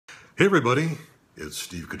Hey everybody, it's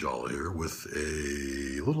Steve Kujala here with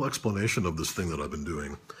a little explanation of this thing that I've been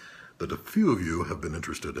doing that a few of you have been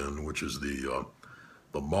interested in, which is the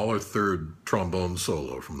Mahler third trombone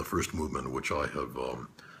solo from the first movement, which I have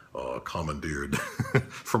commandeered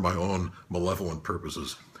for my own malevolent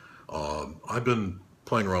purposes. I've been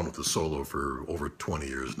playing around with the solo for over 20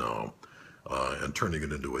 years now and turning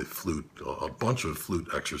it into a bunch of flute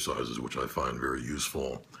exercises, which I find very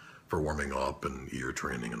useful for warming up and ear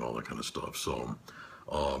training and all that kind of stuff. So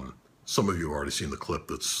some of you have already seen the clip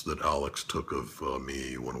that Alex took of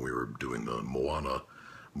me when we were doing the Moana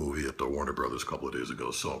movie at the Warner Brothers a couple of days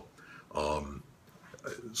ago. So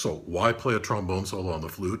why play a trombone solo on the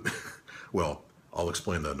flute? Well, I'll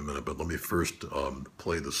explain that in a minute, but let me first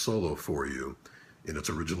play the solo for you in its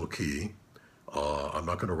original key. I'm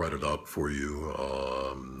not going to write it out for you.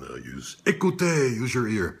 Use your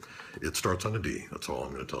ear. It starts on a D. That's all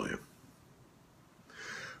I'm going to tell you.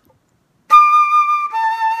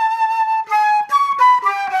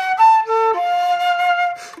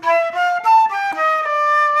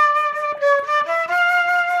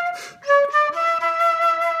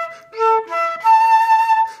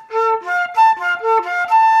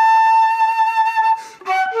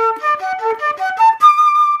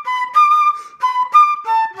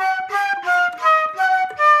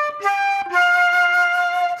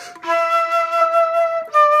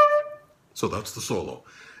 So that's the solo.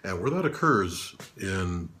 And where that occurs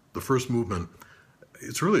in the first movement,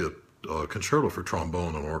 it's really a concerto for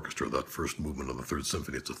trombone and orchestra, that first movement of the Third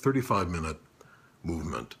Symphony. It's a 35-minute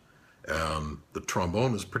movement. And the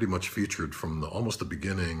trombone is pretty much featured from almost the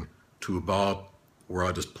beginning to about where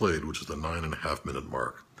I just played, which is the 9.5-minute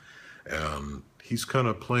mark. And he's kind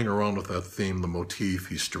of playing around with that theme, the motif.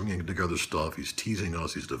 He's stringing together stuff. He's teasing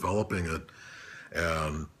us. He's developing it.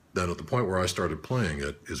 And then at the point where I started playing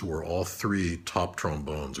it is where all three top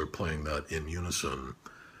trombones are playing that in unison,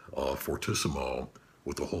 fortissimo,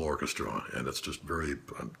 with the whole orchestra. And it's just I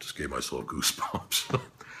just gave myself goosebumps.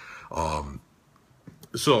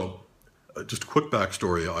 Just a quick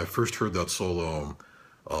backstory. I first heard that solo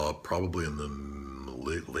probably in the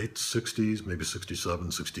late 60s, maybe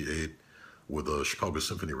 67, 68, with a Chicago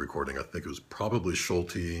Symphony recording. I think it was probably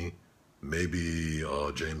Schulte, maybe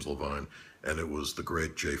James Levine. And it was the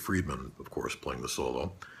great Jay Friedman, of course, playing the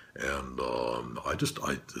solo. And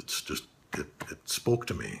it spoke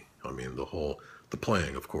to me. I mean, the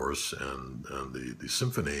playing, of course, and the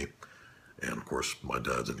symphony, and of course, my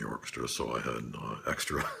dad's in the orchestra, so I had an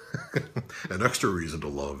extra reason to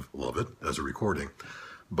love it as a recording.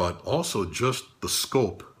 But also just the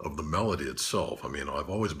scope of the melody itself. I mean, I've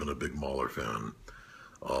always been a big Mahler fan,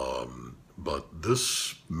 but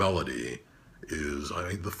this melody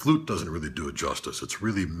the flute doesn't really do it justice. It's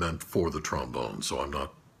really meant for the trombone, so I'm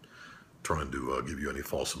not trying to give you any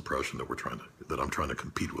false impression that I'm trying to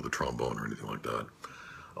compete with a trombone or anything like that.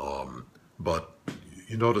 But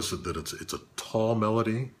you notice that it's a tall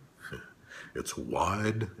melody, it's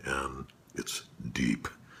wide, and it's deep.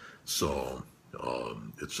 So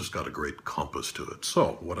it's just got a great compass to it.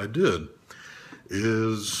 So what I did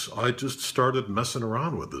is I just started messing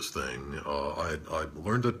around with this thing. I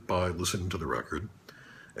learned it by listening to the record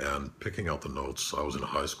and picking out the notes. I was in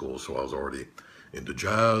high school, so I was already into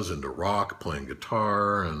jazz, into rock, playing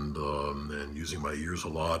guitar, and using my ears a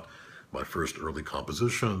lot. My first early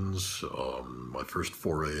compositions, my first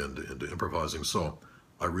foray into improvising, so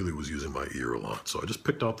I really was using my ear a lot. So I just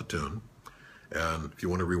picked out the tune, and if you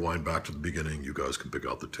want to rewind back to the beginning, you guys can pick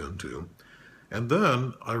out the tune too. And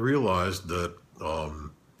then I realized that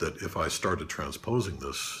if I started transposing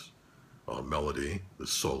this melody, this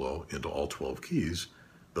solo, into all 12 keys,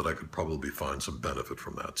 that I could probably find some benefit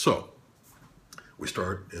from that. So we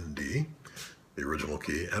start in D, the original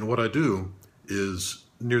key, and what I do is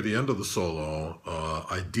near the end of the solo,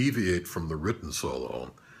 I deviate from the written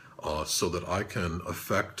solo so that I can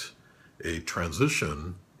affect a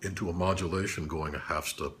transition into a modulation going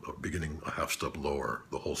beginning a half step lower,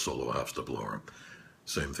 the whole solo a half step lower.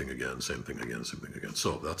 Same thing again, same thing again, same thing again.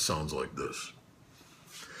 So that sounds like this.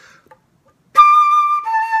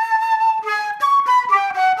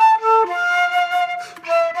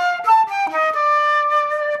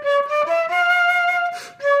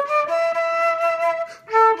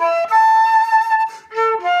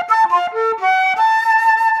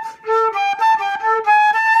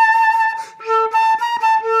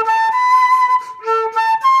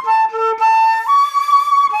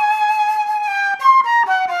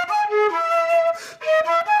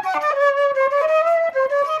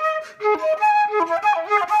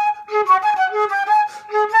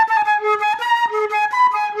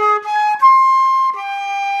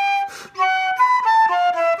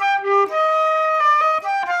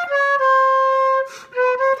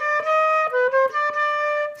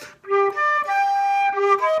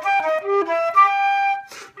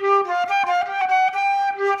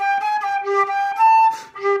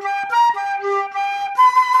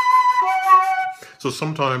 So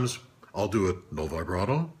sometimes I'll do it no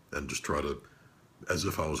vibrato and just try to, as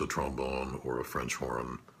if I was a trombone or a French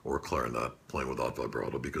horn or a clarinet playing without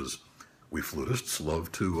vibrato, because we flutists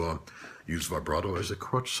love to use vibrato as a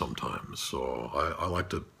crutch sometimes. So I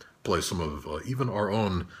like to play some of even our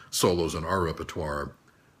own solos in our repertoire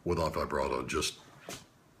without vibrato, just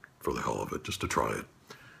for the hell of it, just to try it,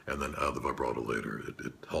 and then add the vibrato later.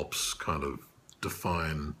 It helps kind of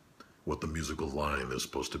define what the musical line is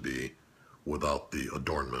supposed to be without the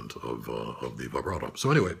adornment of the vibrato. So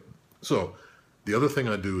anyway, so the other thing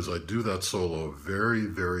I do is I do that solo very,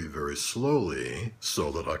 very, very slowly so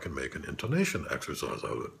that I can make an intonation exercise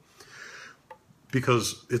out of it.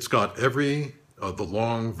 Because it's got every, the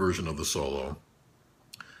long version of the solo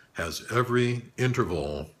has every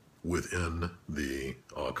interval within the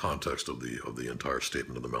context of the entire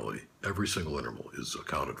statement of the melody. Every single interval is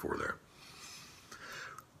accounted for there.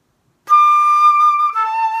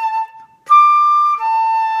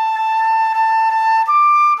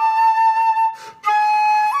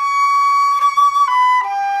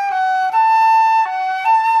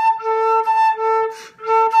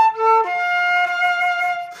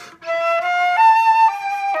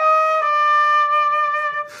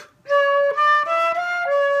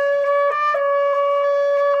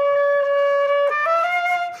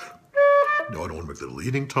 Do I want to make the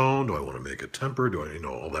leading tone? Do I want to make it temper? Do I,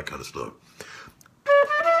 all that kind of stuff.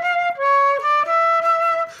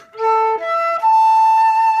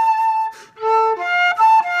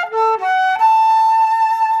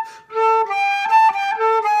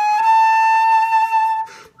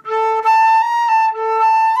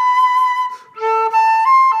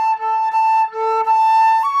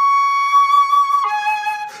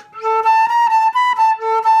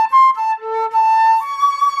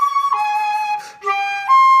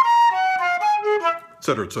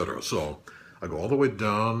 Etc., etc. So I go all the way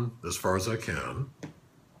down as far as I can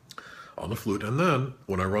on the flute, and then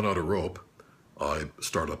when I run out of rope, I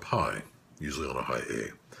start up high, usually on a high A.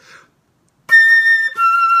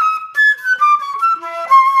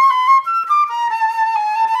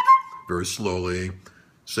 Very slowly,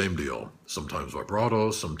 same deal. Sometimes vibrato,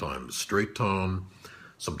 sometimes straight tone,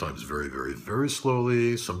 sometimes very, very, very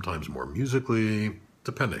slowly, sometimes more musically,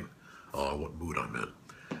 depending on what mood I'm in.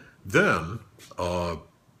 Then,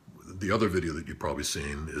 the other video that you've probably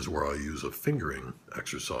seen is where I use a fingering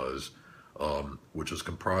exercise, which is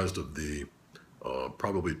comprised of the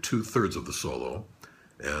probably 2/3 of the solo,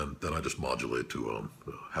 and then I just modulate to a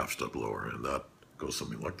half step lower, and that goes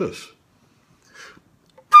something like this.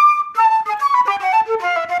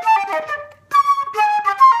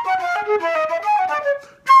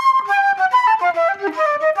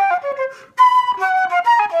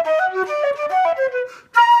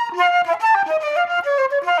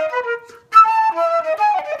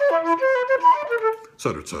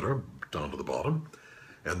 Etc., etc., down to the bottom.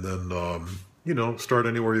 And then, start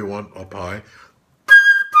anywhere you want, up high.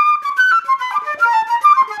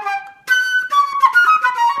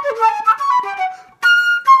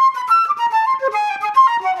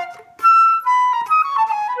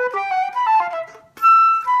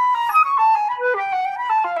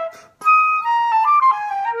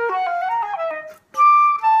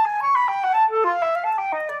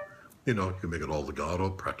 You can make it all legato,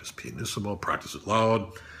 practice pianissimo, practice it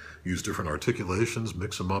loud, use different articulations,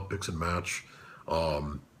 mix them up, mix and match.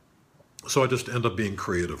 So I just end up being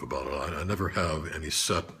creative about it. I never have any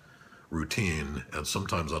set routine, and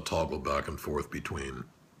sometimes I toggle back and forth between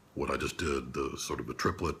what I just did, the sort of a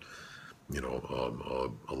triplet,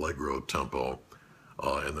 allegro tempo,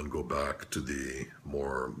 and then go back to the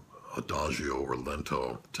more adagio or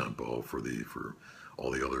lento tempo for all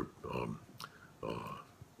the other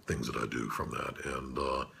things that I do from that. And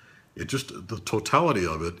the totality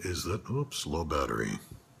of it is that, oops, low battery.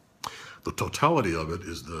 The totality of it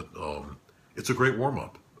is that it's a great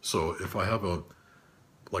warm-up. So if I have a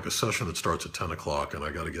session that starts at 10 o'clock and I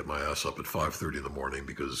got to get my ass up at 5:30 in the morning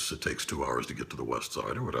because it takes 2 hours to get to the west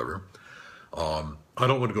side or whatever, I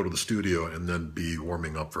don't want to go to the studio and then be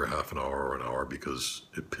warming up for half an hour or an hour because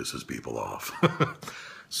it pisses people off.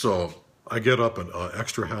 So I get up an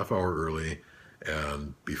extra half hour early,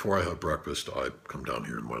 and before I have breakfast, I come down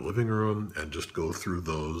here in my living room and just go through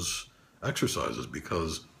those exercises,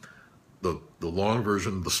 because the long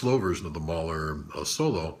version, the slow version of the Mahler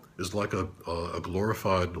solo is like a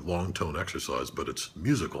glorified long tone exercise, but it's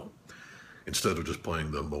musical. Instead of just playing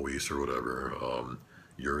the Moise or whatever,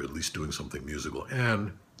 you're at least doing something musical,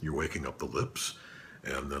 and you're waking up the lips,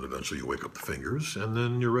 and then eventually you wake up the fingers, and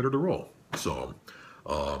then you're ready to roll. So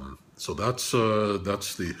that's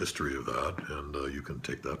the history of that, and you can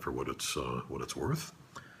take that for what it's worth.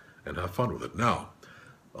 and have fun with it. Now,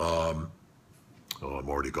 oh, I'm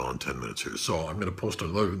already gone 10 minutes here. So I'm going to post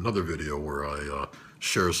another video where I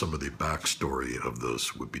share some of the backstory of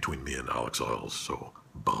this between me and Alex Isles. So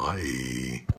bye.